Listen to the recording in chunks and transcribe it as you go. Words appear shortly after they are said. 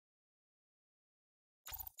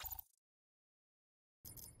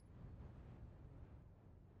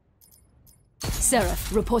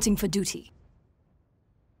Seraph, reporting for duty.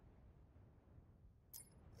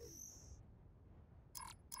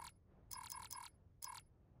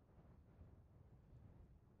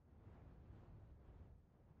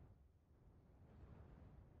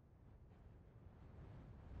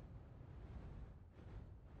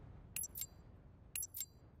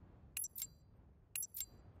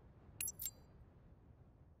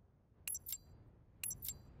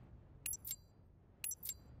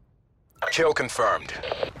 Kill confirmed.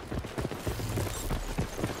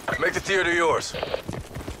 Make the theater yours.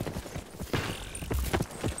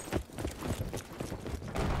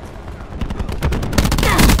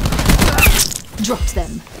 Dropped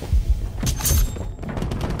them.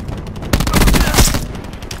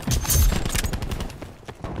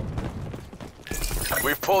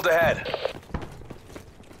 We've pulled ahead.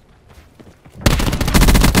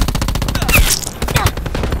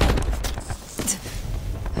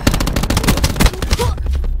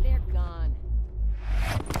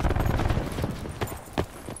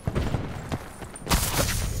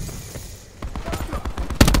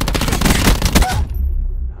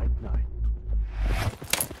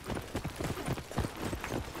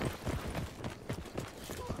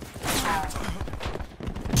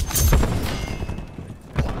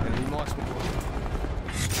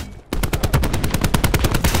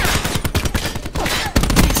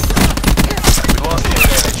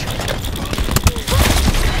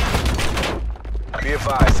 Be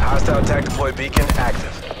advised, hostile attack deploy beacon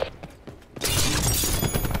active.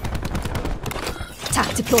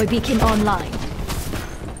 Attack deploy beacon online.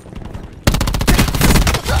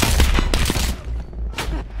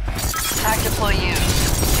 Attack deploy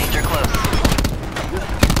used. Danger close.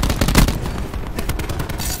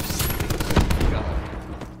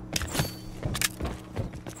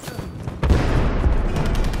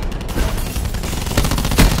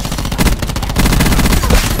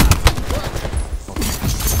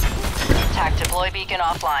 Attack deploy beacon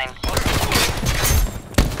offline.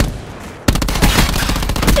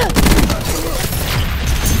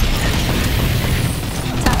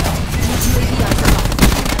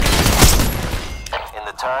 In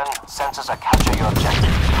the turn, sensors are capture your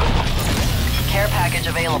objective. Care package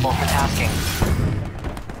available for tasking.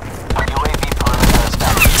 UAV perimeter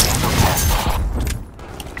established. Angel 10.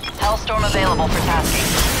 Hellstorm available for tasking.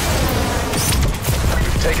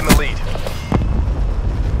 We've taken the lead.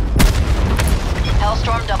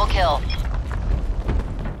 Hellstorm double kill.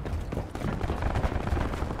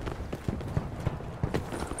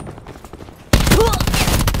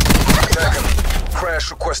 Attack him.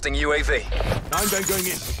 Crash requesting UAV. I'm going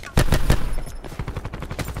in.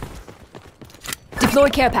 Deploy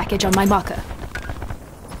care package on my marker.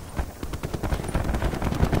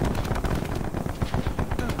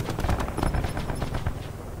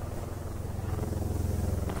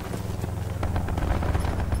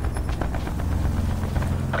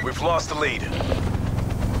 We've lost the lead.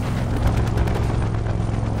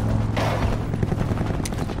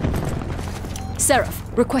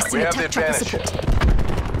 Seraph, requesting We have the attack tracker advantage.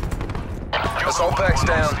 support. Assault pack's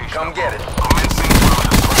down. Come get it.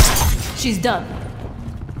 She's done.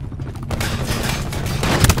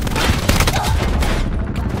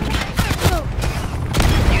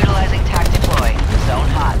 Utilizing tac deploy. Zone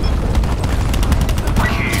hot.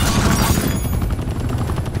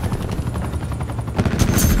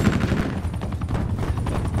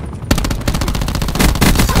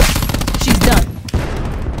 She's done.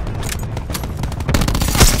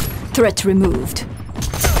 Threat removed.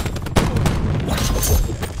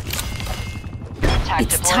 Tac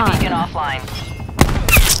It's deploy time. beacon offline.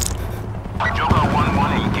 Joker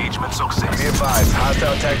 1-1 engagement success. Be advised,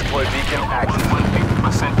 hostile attack deploy beacon active.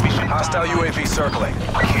 50% vision. Hostile UAV circling.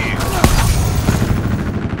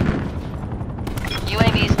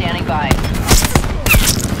 UAV standing by.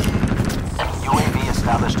 UAV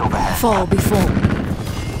established overhead. Fall before.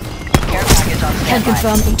 Care package on Can standby.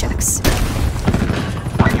 confirm Ajax.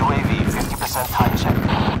 UAV 50% time check.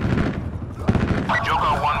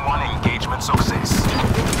 Joker 1-1 engagement success.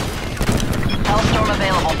 Hellstorm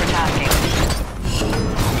available for tasking.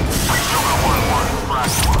 Joker 1-1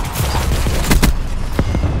 flash 1.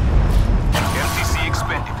 MTC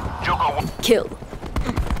expended. Joker 1. Kill.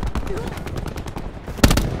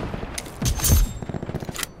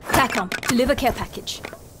 TACOM, deliver care package.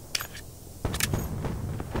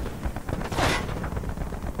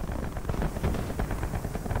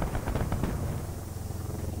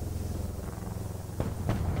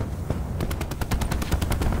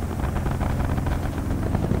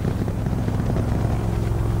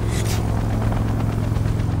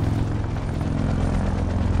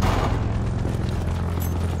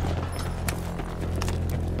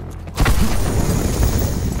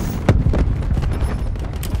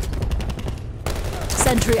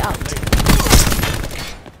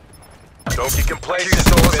 Don't get complacent.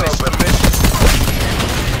 Finish the mission.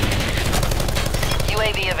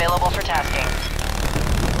 UAV available for tasking.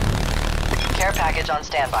 Care package on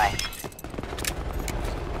standby.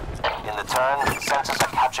 In the turn, sensors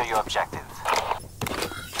are capture your objective.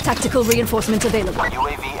 Tactical reinforcement available.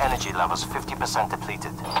 UAV energy levels 50%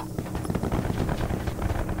 depleted.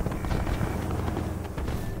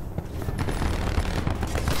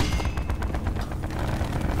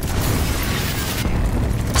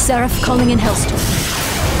 Seraph calling in Hellstorm.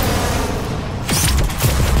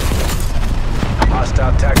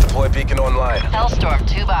 Hostile TAC deploy beacon online. Hellstorm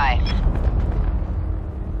 2 by.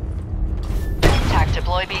 TAC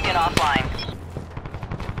deploy beacon offline.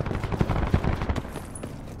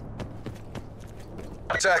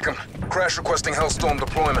 Attack him. Crash requesting Hellstorm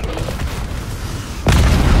deployment.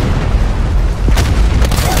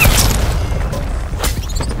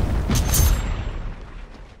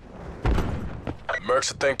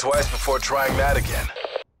 Mercs will think twice before trying that again.